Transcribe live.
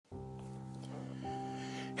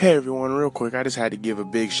Hey everyone, real quick, I just had to give a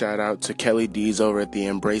big shout out to Kelly Dees over at the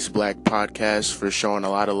Embrace Black podcast for showing a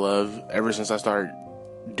lot of love. Ever since I started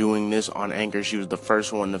doing this on Anchor, she was the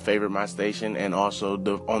first one to favorite my station and also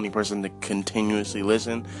the only person to continuously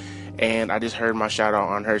listen. And I just heard my shout out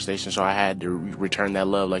on her station, so I had to return that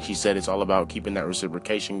love. Like she said, it's all about keeping that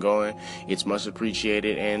reciprocation going. It's much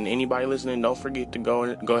appreciated. And anybody listening, don't forget to go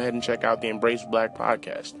ahead and check out the Embrace Black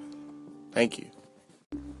podcast. Thank you.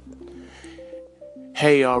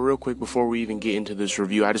 Hey y'all, real quick before we even get into this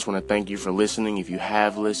review, I just want to thank you for listening. If you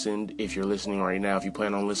have listened, if you're listening right now, if you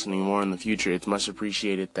plan on listening more in the future, it's much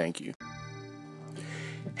appreciated. Thank you.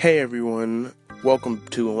 Hey everyone, welcome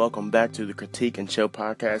back to the Critique and Chill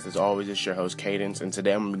podcast. As always, it's your host Cadence, and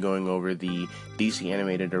today I'm going to be going over the DC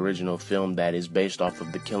animated original film that is based off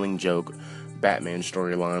of the Killing Joke Batman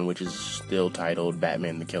storyline, which is still titled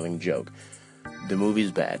Batman the Killing Joke. The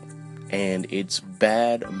movie's bad, and it's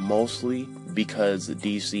bad mostly because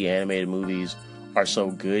DC animated movies are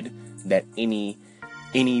so good that any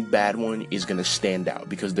bad one is going to stand out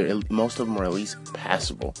because most of them are at least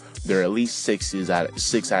passable. They're at least 6 out of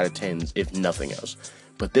 10s, if nothing else.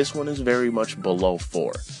 But this one is very much below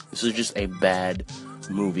 4. This is just a bad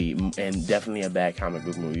movie and definitely a bad comic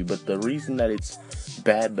book movie. But the reason that it's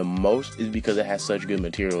bad the most is because it has such good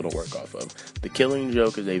material to work off of. The Killing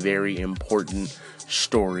Joke is a very important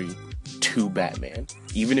story to Batman.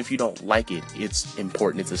 Even if you don't like it, it's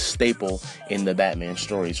important. It's a staple in the Batman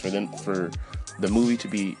stories. For the movie to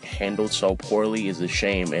be handled so poorly is a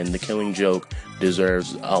shame, and The Killing Joke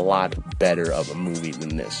deserves a lot better of a movie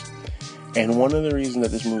than this. And one of the reasons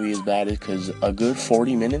that this movie is bad is because a good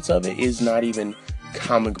 40 minutes of it is not even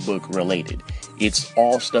comic book related. It's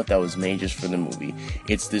all stuff that was made just for the movie.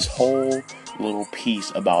 It's this whole little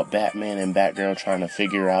piece about Batman and Batgirl trying to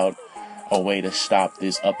figure out a way to stop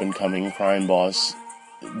this up-and-coming crime boss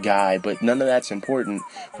guy, but none of that's important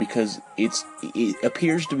because it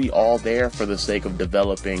appears to be all there for the sake of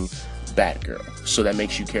developing Batgirl, so that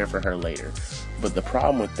makes you care for her later. But the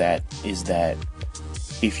problem with that is that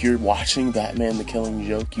if you're watching Batman the Killing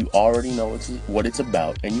Joke, you already know what it's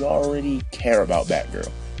about, and you already care about Batgirl.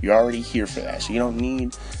 You're already here for that, so you don't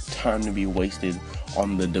need time to be wasted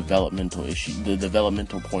on the developmental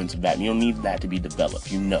points of Batman. You don't need that to be developed,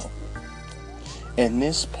 you know. And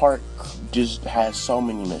this part just has so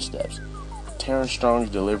many missteps. Tara Strong's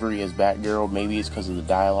delivery as Batgirl, maybe it's because of the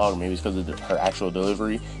dialogue, or maybe it's because of her actual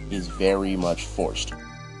delivery, is very much forced.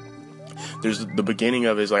 There's the beginning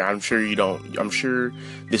of it is like, I'm sure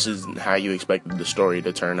this isn't how you expected the story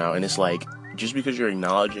to turn out. And it's like, just because you're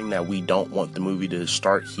acknowledging that we don't want the movie to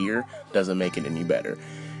start here doesn't make it any better.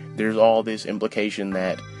 There's all this implication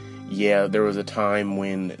that, yeah, there was a time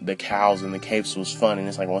when the cows and the capes was fun, and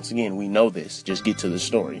it's like, once again, we know this, just get to the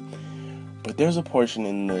story. But there's a portion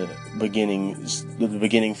in the beginning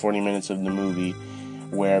 40 minutes of the movie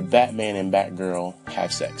where Batman and Batgirl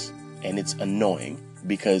have sex, and it's annoying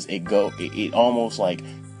because it almost like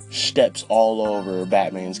steps all over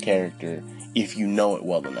Batman's character if you know it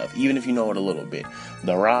well enough, even if you know it a little bit.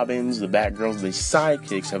 The Robins, the Batgirls, the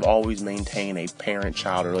sidekicks have always maintained a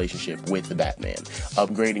parent-child relationship with the Batman,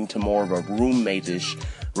 upgrading to more of a roommate-ish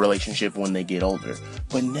relationship when they get older,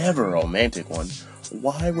 but never a romantic one.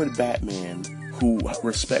 Why would Batman, who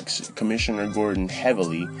respects Commissioner Gordon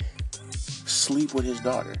heavily, sleep with his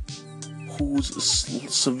daughter, who's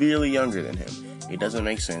severely younger than him? It doesn't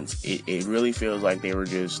make sense. It really feels like they were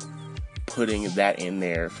just putting that in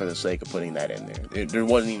there for the sake of putting that in there. There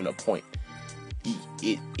wasn't even a point.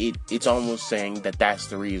 It's almost saying that that's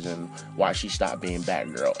the reason why she stopped being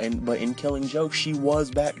Batgirl. But in Killing Joke, she was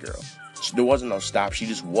Batgirl. There wasn't no stop. She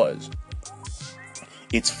just was.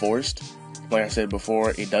 It's forced. Like I said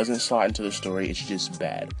before, it doesn't slot into the story. It's just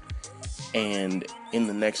bad. And in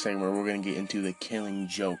the next segment, we're going to get into the Killing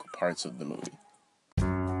Joke parts of the movie.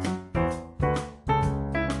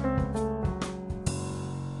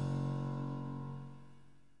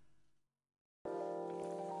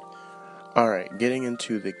 Alright, getting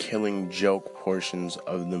into the Killing Joke portions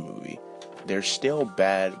of the movie. They're still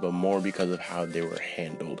bad, but more because of how they were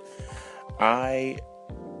handled. I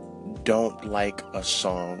don't like a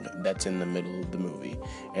song that's in the middle of the movie.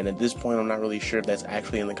 And at this point, I'm not really sure if that's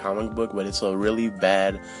actually in the comic book, but it's a really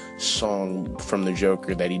bad song from the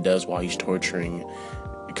Joker that he does while he's torturing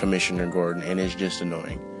Commissioner Gordon, and it's just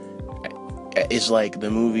annoying. It's like the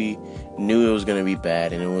movie knew it was going to be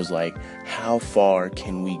bad, and it was like, how far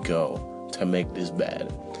can we go to make this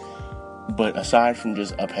bad? But aside from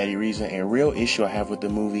just a petty reason, a real issue I have with the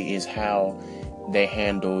movie is how they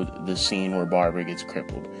handled the scene where Barbara gets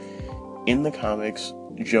crippled. In the comics,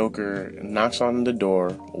 Joker knocks on the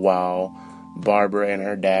door while Barbara and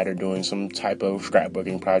her dad are doing some type of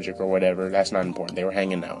scrapbooking project or whatever. That's not important. They were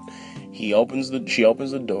hanging out. She opens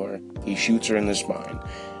the door. He shoots her in the spine.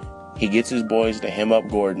 He gets his boys to hem up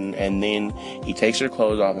Gordon, and then he takes her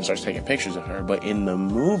clothes off and starts taking pictures of her. But in the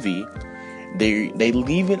movie, they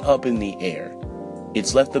leave it up in the air.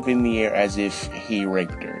 It's left up in the air as if he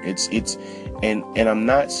raped her. And I'm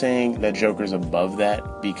not saying that Joker's above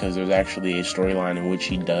that, because there's actually a storyline in which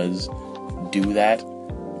he does do that.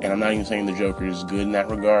 And I'm not even saying the Joker is good in that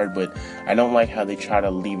regard, but I don't like how they try to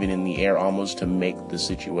leave it in the air almost to make the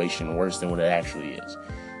situation worse than what it actually is.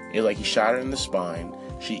 It's like he shot her in the spine.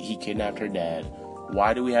 He kidnapped her dad.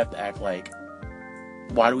 Why do we have to act like?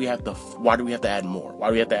 Why do we have to add more? Why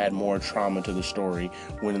do we have to add more trauma to the story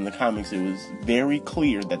when in the comics it was very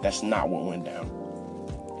clear that that's not what went down?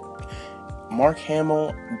 Mark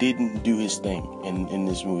Hamill didn't do his thing in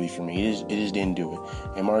this movie for me. It just didn't do it.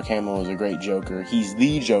 And Mark Hamill is a great Joker. He's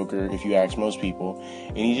the Joker, if you ask most people.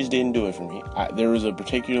 And he just didn't do it for me. There was a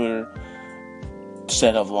particular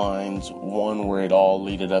set of lines, one where it all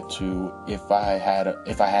leaded up to if I had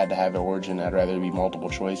to have an origin, I'd rather be multiple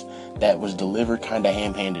choice, that was delivered kind of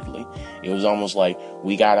ham-handedly. It was almost like,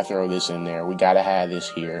 we gotta throw this in there, we gotta have this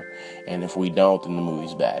here, and if we don't, then the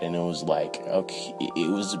movie's bad. And it was like, okay, it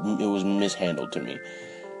was mishandled to me.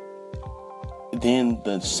 Then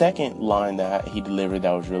the second line that he delivered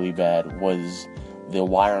that was really bad was the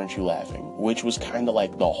 "why aren't you laughing?" which was kind of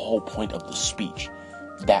like the whole point of the speech.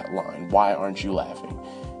 That line, "why aren't you laughing?"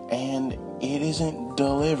 And it isn't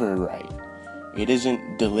delivered right. It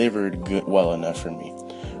isn't delivered well enough for me.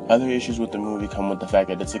 Other issues with the movie come with the fact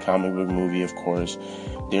that it's a comic book movie, of course.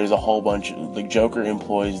 There's a whole bunch, like, Joker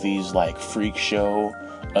employs these, like, freak show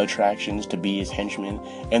attractions to be his henchmen,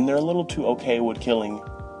 and they're a little too okay with killing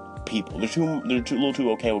people. They're a little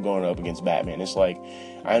too okay with going up against Batman. It's like,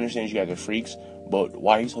 I understand you guys are freaks, but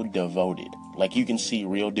why are you so devoted? Like, you can see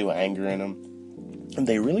real deal anger in them. And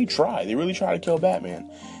they really try to kill Batman.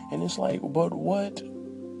 And it's like, but what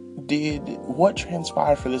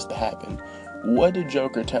transpired for this to happen? What did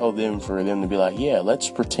Joker tell them for them to be like, yeah, let's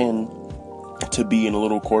pretend to be in a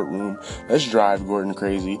little courtroom, let's drive Gordon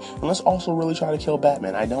crazy, and let's also really try to kill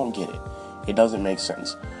Batman? I don't get it. It doesn't make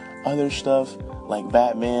sense. Other stuff, like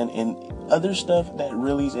Batman, and other stuff that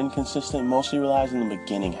really is inconsistent, mostly relies on the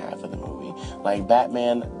beginning half of the movie. Like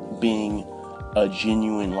Batman being a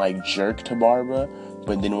genuine, like, jerk to Barbara,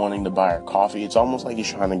 but then wanting to buy her coffee. It's almost like he's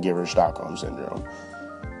trying to give her Stockholm Syndrome.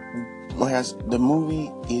 Like, the movie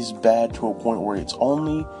is bad to a point where it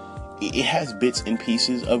has bits and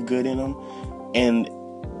pieces of good in them, and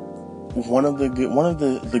one of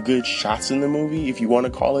the good shots in the movie, if you want to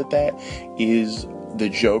call it that, is the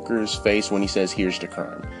Joker's face when he says, "Here's to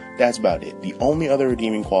crime." That's about it. The only other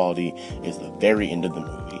redeeming quality is the very end of the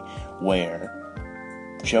movie, where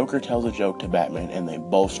Joker tells a joke to Batman and they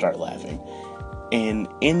both start laughing. And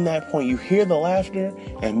in that point, you hear the laughter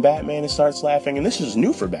and Batman starts laughing. And this is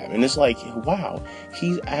new for Batman. It's like, wow,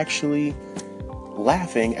 he's actually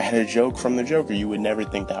laughing at a joke from the Joker. You would never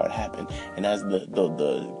think that would happen. And as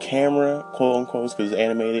the camera, quote unquote, because it's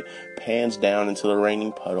animated, pans down into the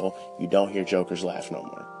raining puddle, you don't hear Joker's laugh no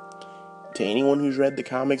more. To anyone who's read the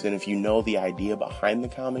comics, and if you know the idea behind the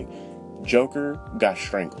comic, Joker got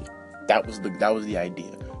strangled. That was the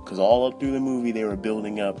idea. Because all up through the movie, they were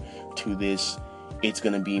building up to this, it's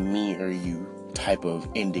going to be me or you type of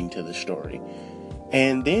ending to the story.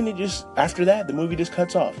 And then after that, the movie just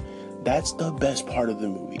cuts off. That's the best part of the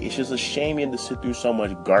movie. It's just a shame you had to sit through so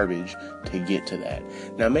much garbage to get to that.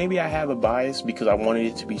 Now, maybe I have a bias because I wanted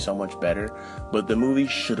it to be so much better, but the movie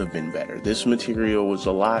should have been better. This material was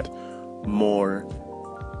a lot more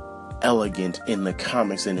elegant in the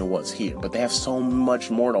comics than it was here, but they have so much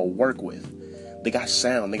more to work with. They got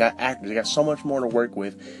sound, they got actors, they got so much more to work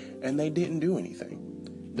with, and they didn't do anything.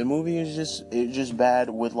 The movie is just bad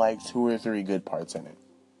with like 2 or 3 good parts in it.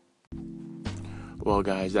 Well,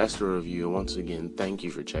 guys, that's the review. Once again, thank you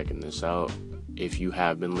for checking this out. If you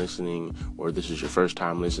have been listening, or this is your first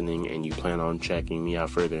time listening and you plan on checking me out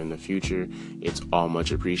further in the future, it's all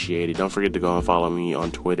much appreciated. Don't forget to go and follow me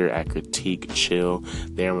on Twitter at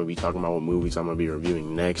CritiqueChill. There I'm going to be talking about what movies I'm going to be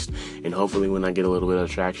reviewing next. And hopefully when I get a little bit of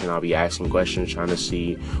traction, I'll be asking questions, trying to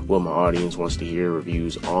see what my audience wants to hear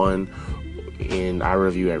reviews on. And I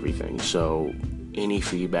review everything. So any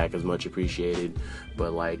feedback is much appreciated.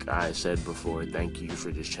 But like I said before, thank you for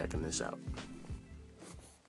just checking this out.